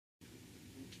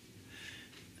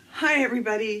Hi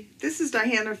everybody, this is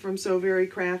Diana from So Very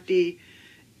Crafty,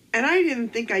 and I didn't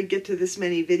think I'd get to this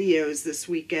many videos this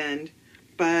weekend,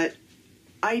 but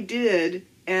I did,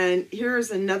 and here's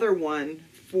another one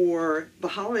for the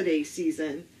holiday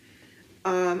season.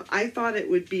 I thought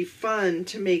it would be fun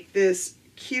to make this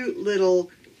cute little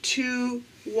 2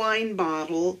 wine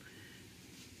bottle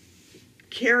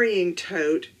carrying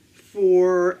tote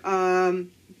for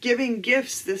giving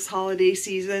gifts this holiday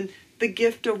season, the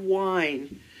gift of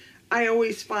wine. I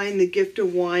always find the gift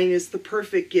of wine is the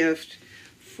perfect gift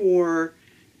for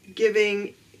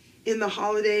giving in the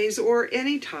holidays or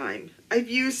any time. I've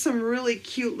used some really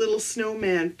cute little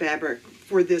snowman fabric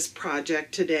for this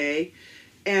project today,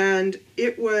 and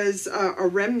it was a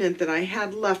remnant that I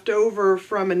had left over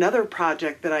from another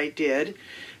project that I did.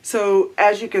 So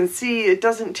as you can see, it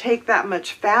doesn't take that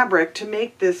much fabric to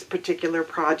make this particular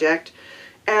project,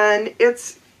 and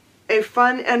it's a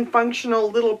fun and functional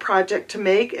little project to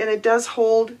make, and it does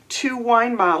hold 2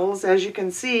 wine bottles, as you can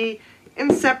see,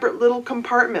 in separate little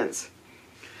compartments.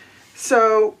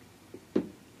 So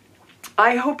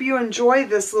I hope you enjoy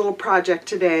this little project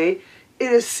today.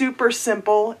 It is super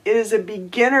simple. It is a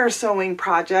beginner sewing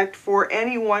project for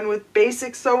anyone with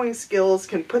basic sewing skills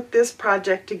can put this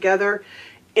project together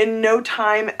in no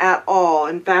time at all.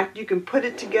 In fact, you can put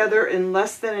it together in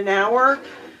less than an hour.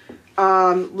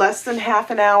 Less than half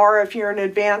an hour if you're an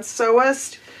advanced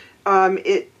sewist.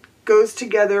 It goes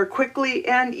together quickly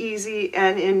and easy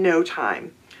and in no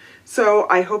time. So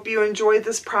I hope you enjoy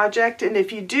this project, and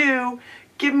if you do,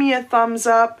 give me a thumbs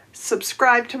up,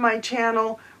 subscribe to my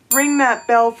channel, ring that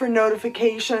bell for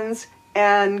notifications,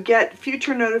 and get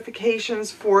future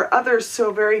notifications for other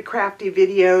So Very Crafty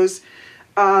videos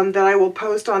that I will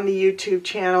post on the YouTube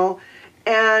channel.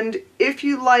 And if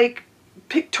you like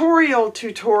pictorial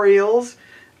tutorials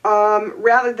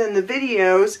rather than the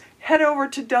videos, head over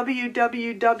to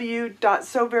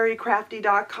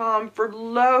www.soverycrafty.com for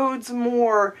loads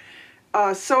more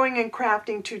sewing and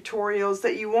crafting tutorials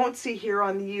that you won't see here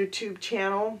on the YouTube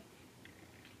channel.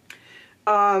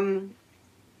 And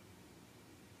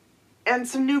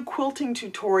some new quilting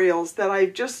tutorials that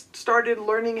I've just started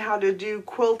learning how to do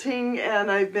quilting, and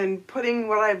I've been putting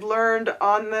what I've learned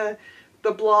on the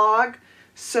blog.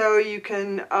 So you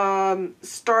can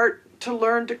start to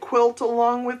learn to quilt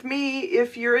along with me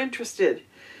if you're interested.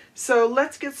 So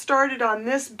let's get started on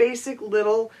this basic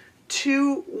little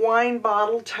 2 wine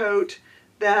bottle tote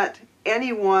that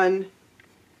anyone,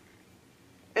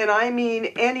 and I mean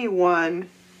anyone,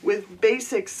 with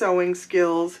basic sewing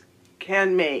skills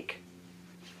can make.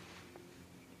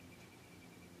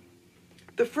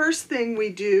 The first thing we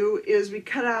do is we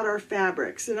cut out our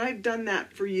fabrics, and I've done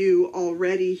that for you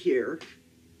already here.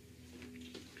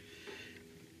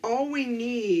 All we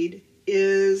need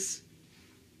is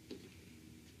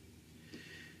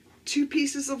 2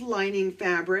 pieces of lining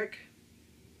fabric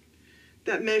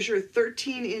that measure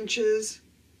 13 inches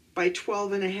by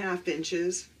 12.5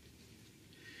 inches,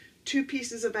 2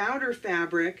 pieces of outer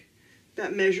fabric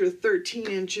that measure 13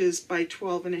 inches by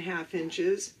 12.5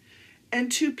 inches,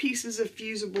 and 2 pieces of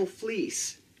fusible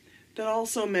fleece that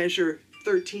also measure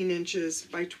 13 inches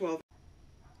by 12.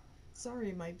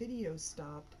 Sorry, my video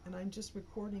stopped, and I'm just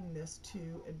recording this to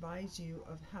advise you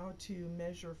of how to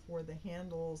measure for the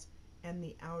handles and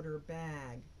the outer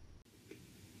bag.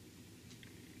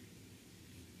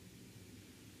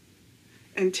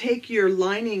 And take your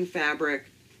lining fabric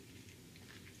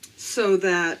so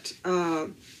that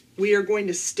we are going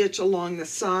to stitch along the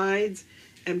sides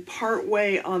and part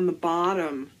way on the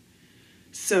bottom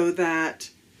so that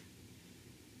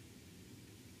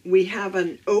we have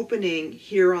an opening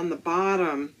here on the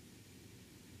bottom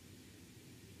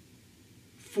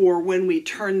for when we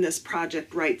turn this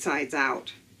project right sides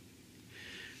out.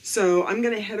 So I'm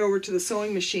going to head over to the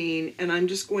sewing machine, and I'm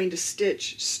just going to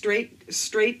stitch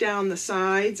straight down the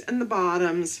sides and the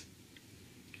bottoms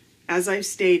as I've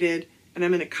stated, and I'm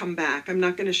going to come back. I'm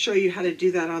not going to show you how to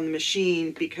do that on the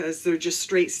machine because they're just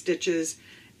straight stitches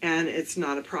and it's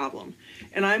not a problem.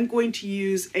 And I'm going to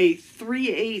use a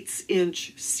 3/8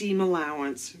 inch seam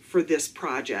allowance for this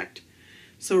project.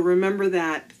 So remember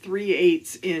that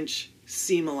 3/8 inch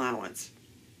seam allowance.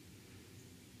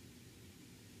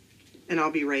 And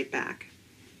I'll be right back.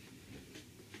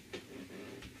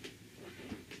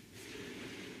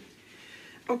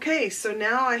 Okay, so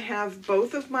now I have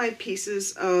both of my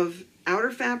pieces of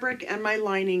outer fabric and my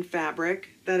lining fabric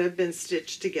that have been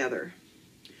stitched together.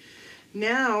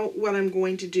 Now what I'm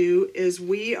going to do is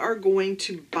we are going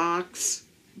to box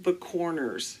the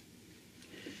corners.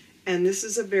 And this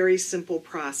is a very simple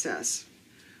process.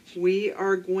 We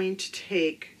are going to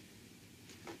take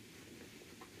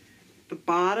the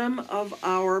bottom of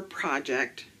our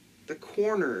project, the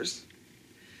corners,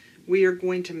 we are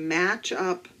going to match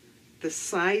up the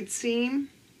side seam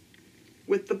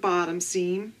with the bottom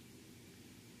seam,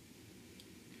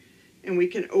 and we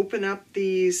can open up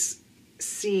these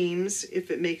seams if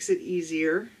it makes it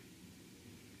easier.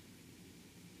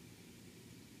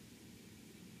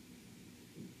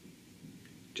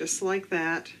 Just like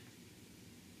that.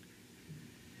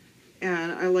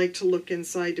 And I like to look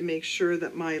inside to make sure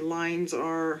that my lines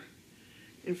are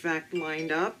in fact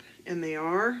lined up, and they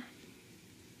are.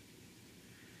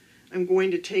 I'm going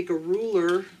to take a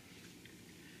ruler,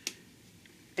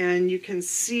 and you can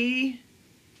see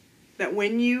that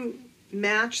when you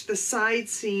match the side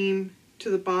seam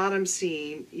to the bottom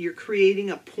seam, you're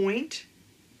creating a point.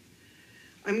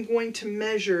 I'm going to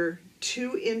measure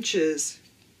 2 inches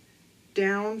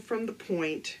down from the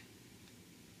point,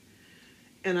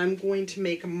 and I'm going to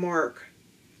make a mark.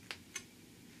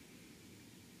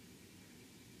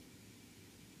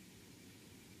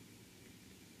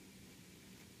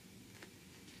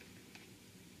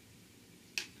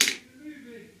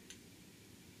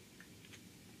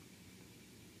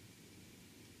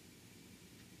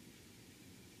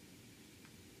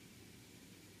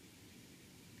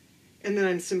 And then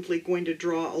I'm simply going to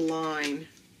draw a line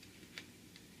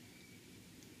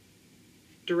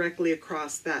directly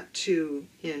across that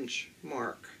 2-inch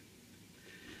mark.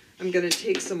 I'm going to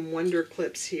take some Wonder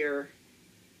clips here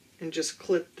and just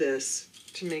clip this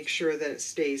to make sure that it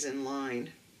stays in line.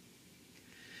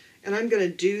 And I'm going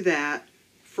to do that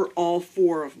for all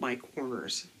 4 of my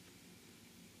corners.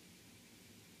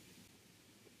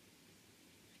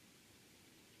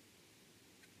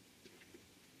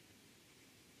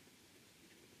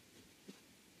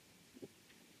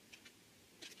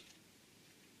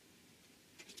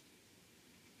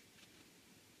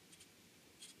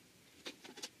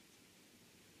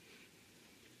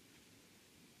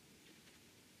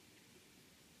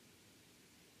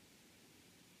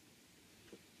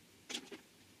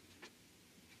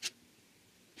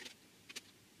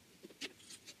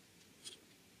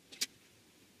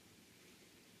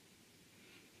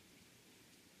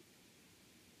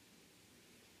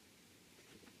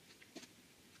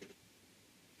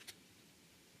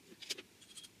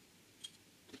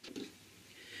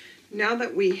 Now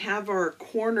that we have our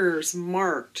corners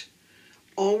marked,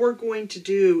 all we're going to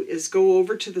do is go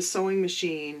over to the sewing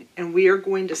machine, and we are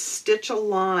going to stitch a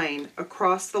line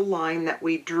across the line that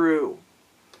we drew.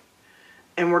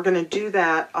 And we're going to do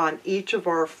that on each of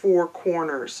our 4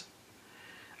 corners.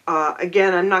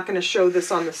 Again, I'm not going to show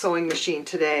this on the sewing machine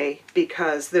today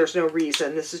because there's no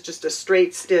reason. This is just a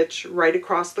straight stitch right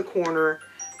across the corner,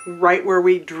 right where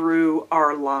we drew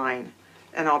our line.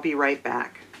 And I'll be right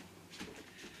back.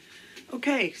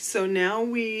 Okay, so now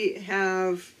we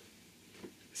have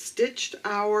stitched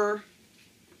our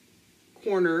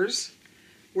corners.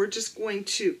 We're just going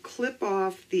to clip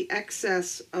off the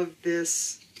excess of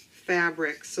this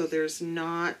fabric so there's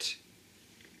not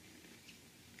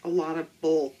a lot of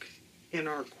bulk in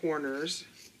our corners.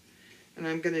 And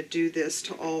I'm going to do this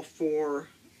to all 4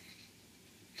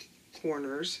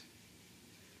 corners.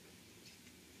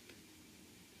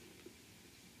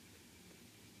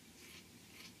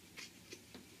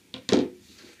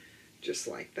 Just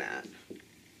like that.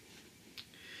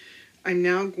 I'm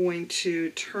now going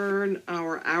to turn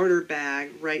our outer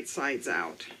bag right sides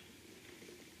out.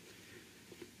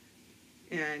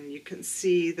 And you can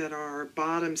see that our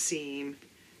bottom seam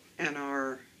and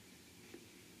our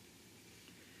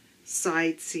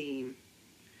side seam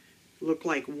look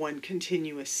like one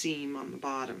continuous seam on the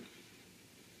bottom.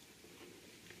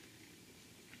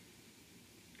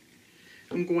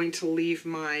 I'm going to leave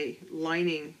my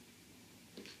lining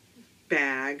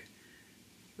bag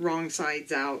wrong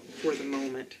sides out for the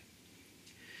moment.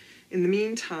 In the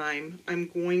meantime, I'm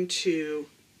going to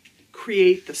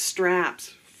create the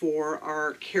straps for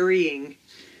our carrying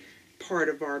part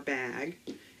of our bag,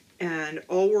 and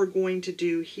all we're going to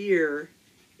do here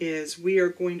is we are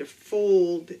going to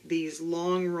fold these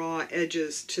long raw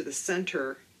edges to the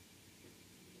center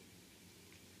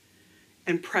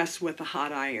and press with a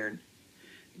hot iron.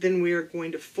 Then we are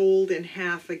going to fold in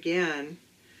half again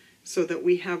so that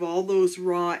we have all those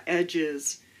raw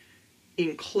edges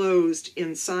enclosed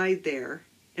inside there,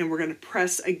 and we're going to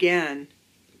press again,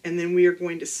 and then we are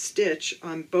going to stitch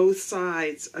on both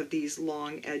sides of these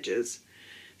long edges.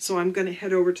 So I'm going to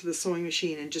head over to the sewing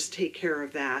machine and just take care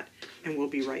of that, and we'll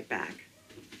be right back.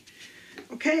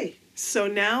 Okay, so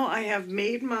now I have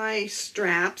made my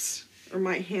straps, or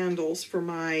my handles, for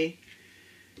my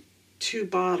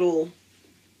 2-bottle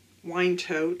wine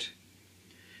tote.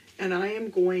 And I am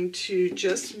going to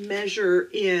just measure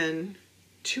in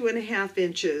 2.5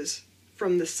 inches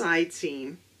from the side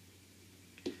seam,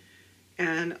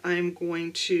 and I'm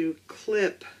going to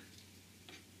clip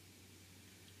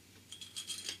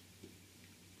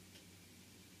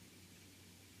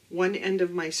one end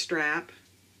of my strap.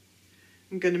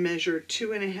 I'm going to measure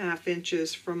 2.5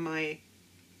 inches from my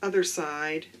other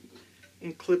side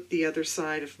and clip the other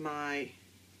side of my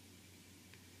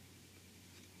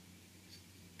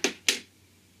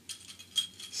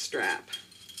strap.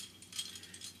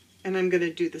 And I'm going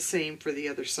to do the same for the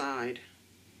other side.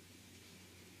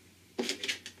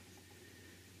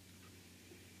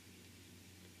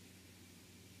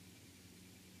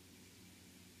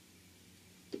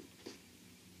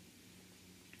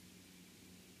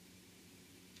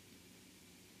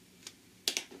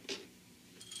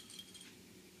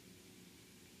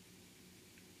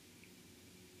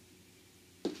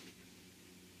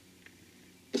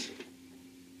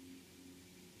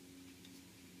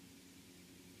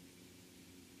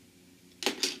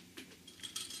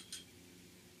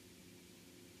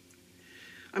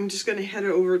 I'm just going to head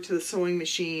over to the sewing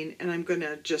machine and I'm going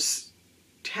to just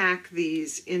tack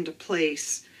these into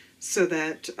place so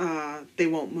that they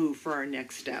won't move for our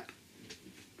next step.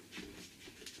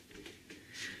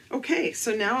 Okay,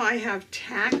 so now I have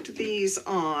tacked these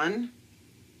on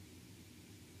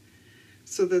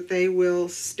so that they will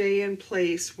stay in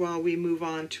place while we move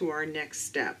on to our next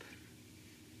step.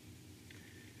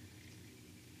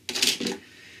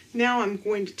 Now I'm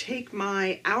going to take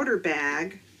my outer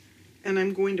bag and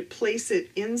I'm going to place it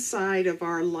inside of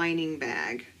our lining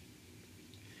bag.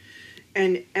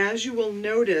 And as you will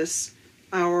notice,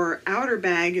 our outer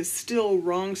bag is still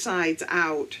wrong sides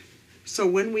out. So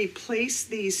when we place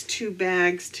these two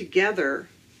bags together,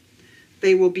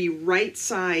 they will be right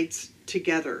sides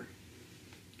together.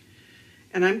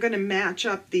 And I'm going to match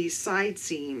up these side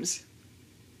seams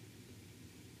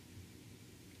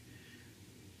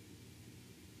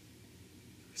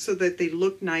so that they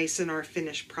look nice in our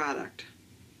finished product.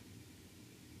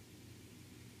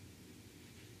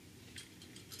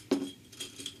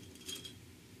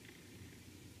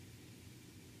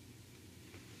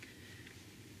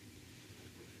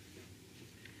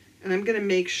 And I'm going to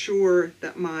make sure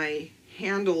that my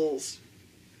handles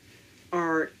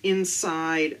are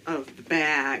inside of the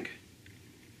bag.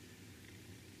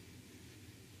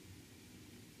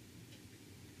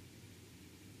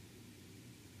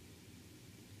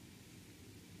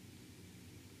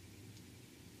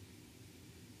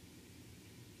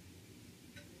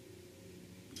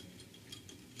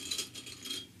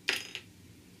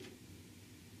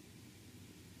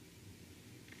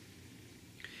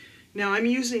 Now I'm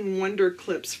using Wonder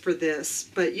Clips for this,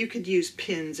 but you could use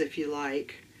pins if you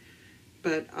like.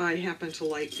 But I happen to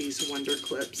like these Wonder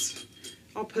Clips.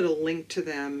 I'll put a link to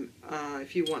them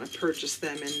if you want to purchase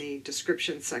them in the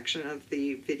description section of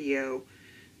the video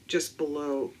just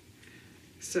below.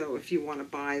 So if you want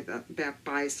to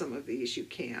buy some of these, you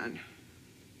can.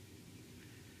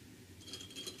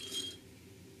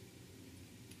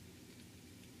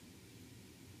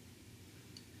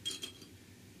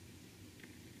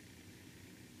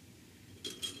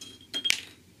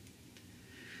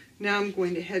 Now I'm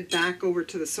going to head back over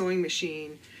to the sewing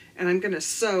machine and I'm going to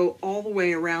sew all the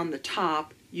way around the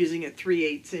top using a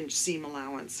 3/8 inch seam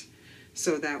allowance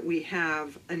so that we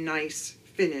have a nice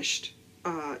finished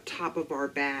top of our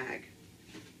bag.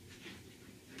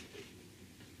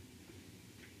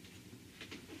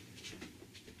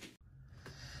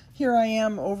 Here I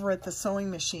am over at the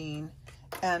sewing machine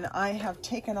and I have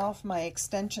taken off my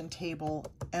extension table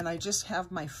and I just have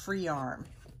my free arm.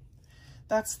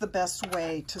 That's the best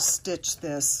way to stitch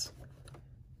this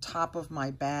top of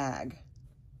my bag.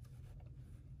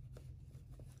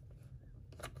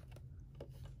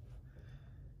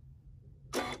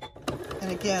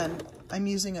 And again, I'm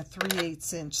using a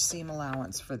 3/8 inch seam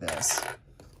allowance for this.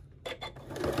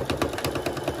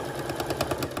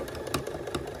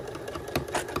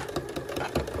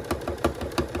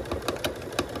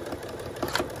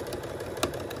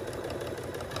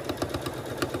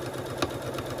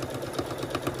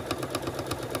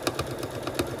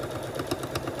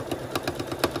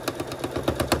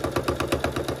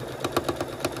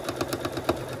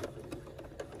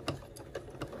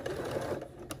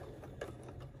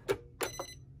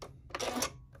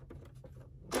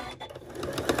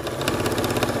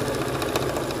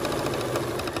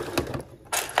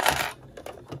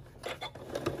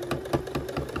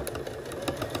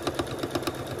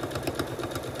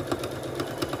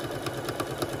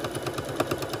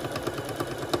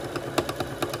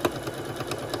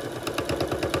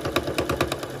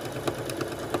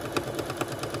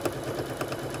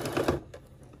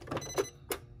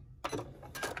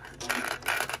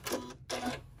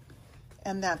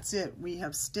 And that's it. We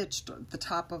have stitched the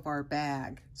top of our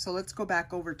bag. So let's go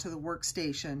back over to the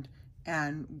workstation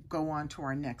and go on to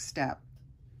our next step.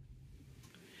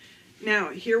 Now,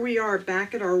 here we are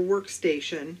back at our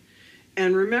workstation.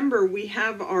 And remember, we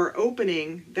have our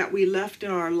opening that we left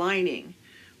in our lining.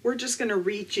 We're just going to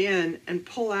reach in and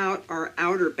pull out our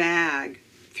outer bag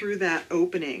through that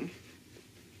opening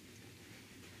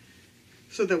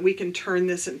so that we can turn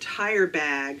this entire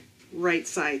bag right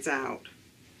sides out.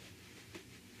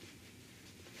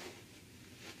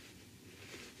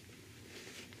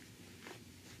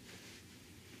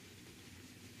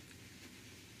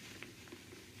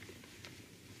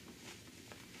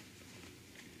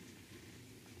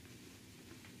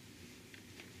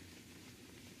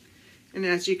 And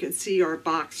as you can see, our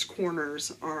box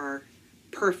corners are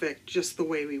perfect, just the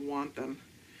way we want them.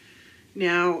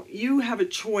 Now, you have a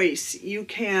choice. You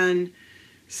can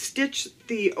stitch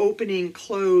the opening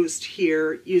closed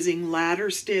here using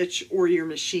ladder stitch or your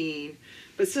machine.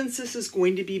 But since this is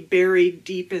going to be buried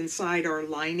deep inside our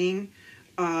lining,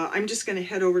 I'm just going to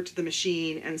head over to the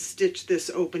machine and stitch this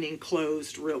opening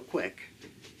closed real quick.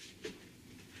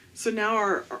 So now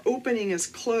our opening is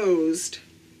closed,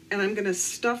 and I'm going to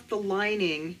stuff the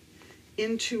lining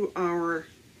into our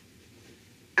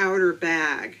outer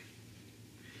bag.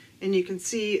 And you can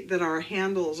see that our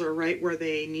handles are right where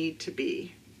they need to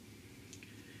be.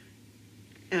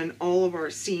 And all of our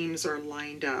seams are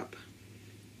lined up.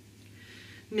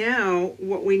 Now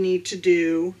what we need to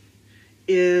do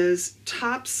is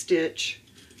top stitch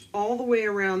all the way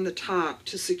around the top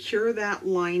to secure that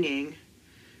lining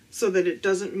so that it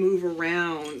doesn't move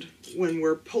around when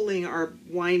we're pulling our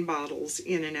wine bottles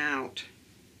in and out.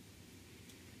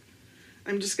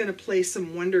 I'm just going to place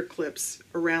some wonder clips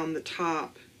around the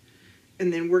top,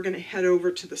 and then we're going to head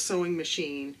over to the sewing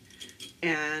machine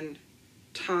and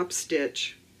top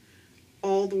stitch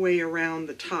all the way around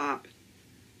the top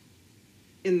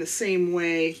in the same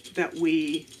way that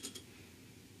we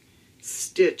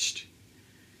stitched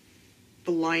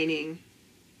the lining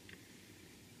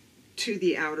to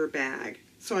the outer bag.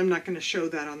 So I'm not going to show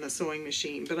that on the sewing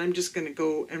machine, but I'm just going to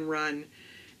go and run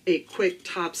a quick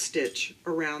top stitch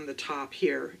around the top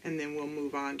here, and then we'll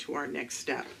move on to our next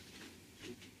step.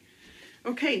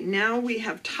 Okay, now we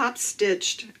have top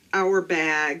stitched our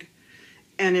bag,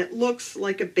 and it looks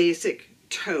like a basic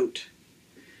tote.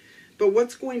 But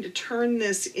what's going to turn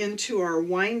this into our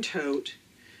wine tote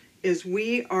is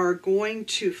we are going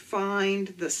to find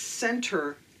the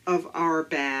center of our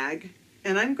bag,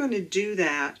 and I'm going to do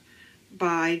that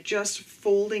by just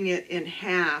folding it in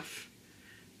half,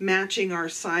 matching our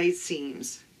side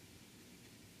seams.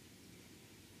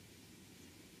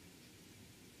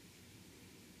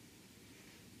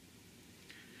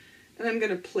 And I'm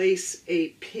going to place a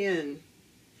pin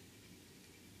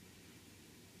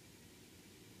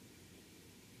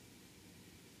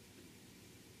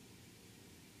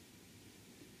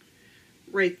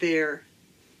right there.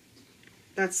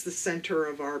 That's the center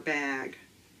of our bag.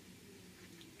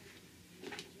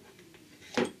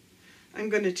 I'm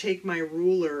going to take my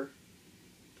ruler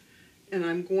and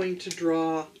I'm going to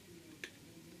draw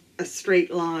a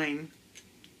straight line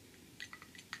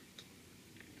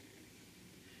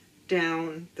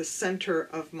down the center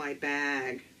of my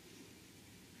bag.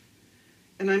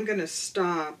 And I'm going to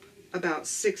stop about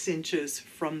 6 inches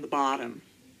from the bottom.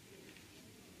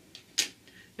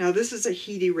 Now this is a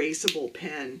heat erasable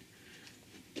pen.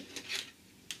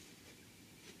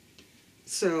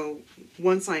 So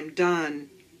once I'm done,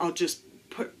 I'll just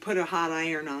put a hot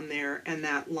iron on there and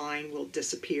that line will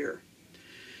disappear.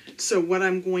 So what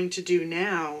I'm going to do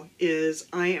now is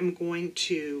I am going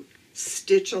to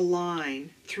stitch a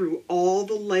line through all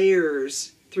the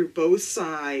layers, through both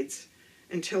sides,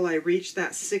 until I reach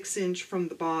that 6 inch from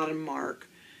the bottom mark,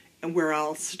 and where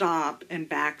I'll stop and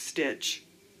back stitch.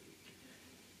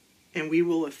 And we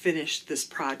will have finished this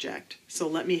project. So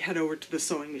let me head over to the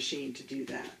sewing machine to do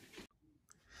that.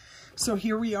 So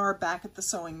here we are back at the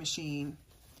sewing machine.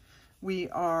 We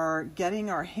are getting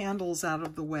our handles out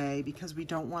of the way because we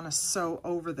don't want to sew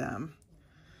over them.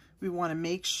 We want to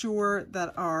make sure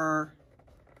that our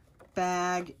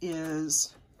bag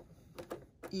is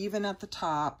even at the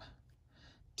top.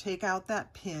 Take out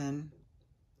that pin,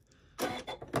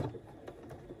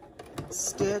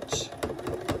 stitch,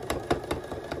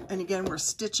 and again we're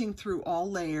stitching through all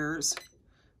layers,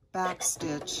 back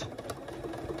stitch,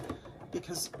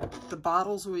 because the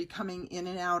bottles will be coming in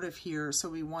and out of here, so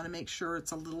we want to make sure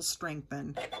it's a little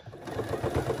strengthened.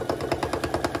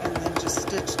 And then just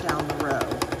stitch down the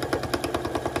row.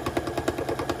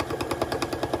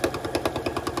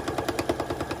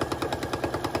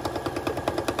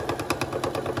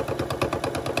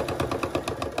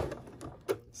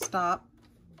 stop,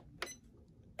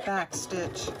 back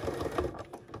stitch,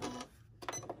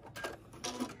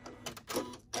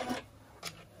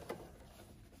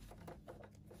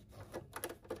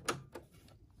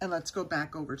 and let's go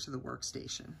back over to the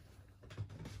workstation.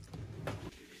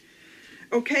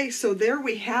 Okay, so there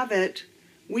we have it.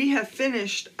 We have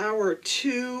finished our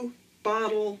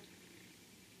 2-bottle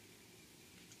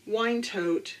wine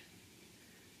tote.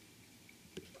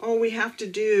 All we have to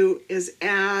do is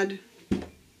add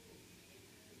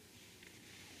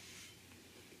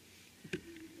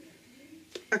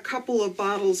a couple of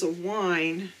bottles of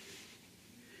wine,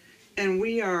 and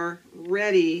we are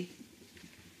ready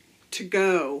to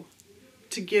go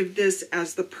to give this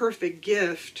as the perfect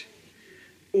gift,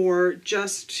 or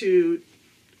just to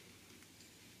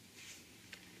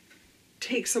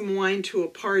take some wine to a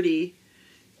party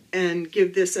and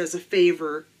give this as a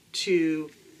favor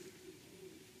to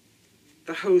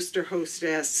the host or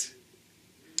hostess.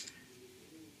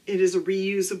 It is a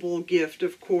reusable gift,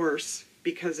 of course,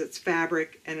 because it's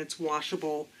fabric and it's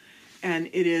washable, and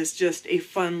it is just a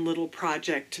fun little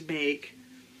project to make.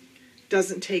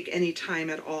 Doesn't take any time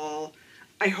at all.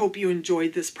 I hope you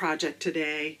enjoyed this project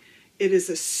today. It is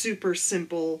a super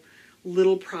simple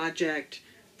little project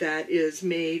that is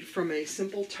made from a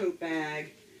simple tote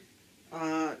bag,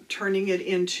 turning it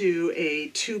into a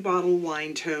 2-bottle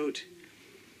wine tote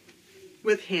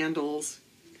with handles.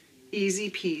 Easy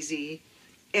peasy.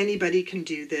 Anybody can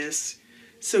do this,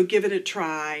 so give it a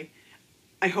try.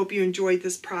 I hope you enjoyed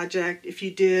this project. If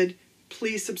you did,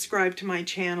 please subscribe to my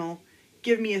channel.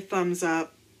 Give me a thumbs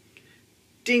up.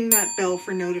 Ding that bell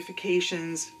for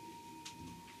notifications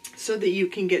so that you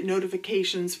can get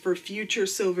notifications for future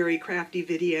So Very Crafty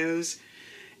videos.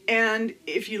 And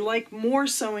if you like more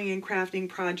sewing and crafting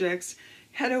projects,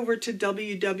 head over to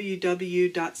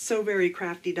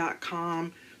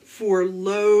www.soverycrafty.com for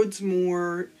loads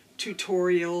more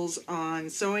tutorials on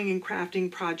sewing and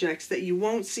crafting projects that you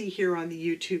won't see here on the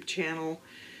YouTube channel.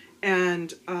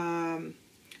 And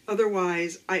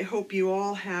otherwise, I hope you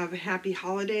all have happy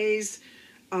holidays.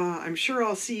 I'm sure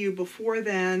I'll see you before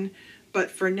then, but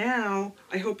for now,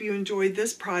 I hope you enjoyed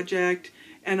this project,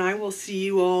 and I will see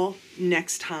you all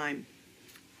next time.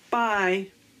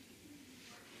 Bye.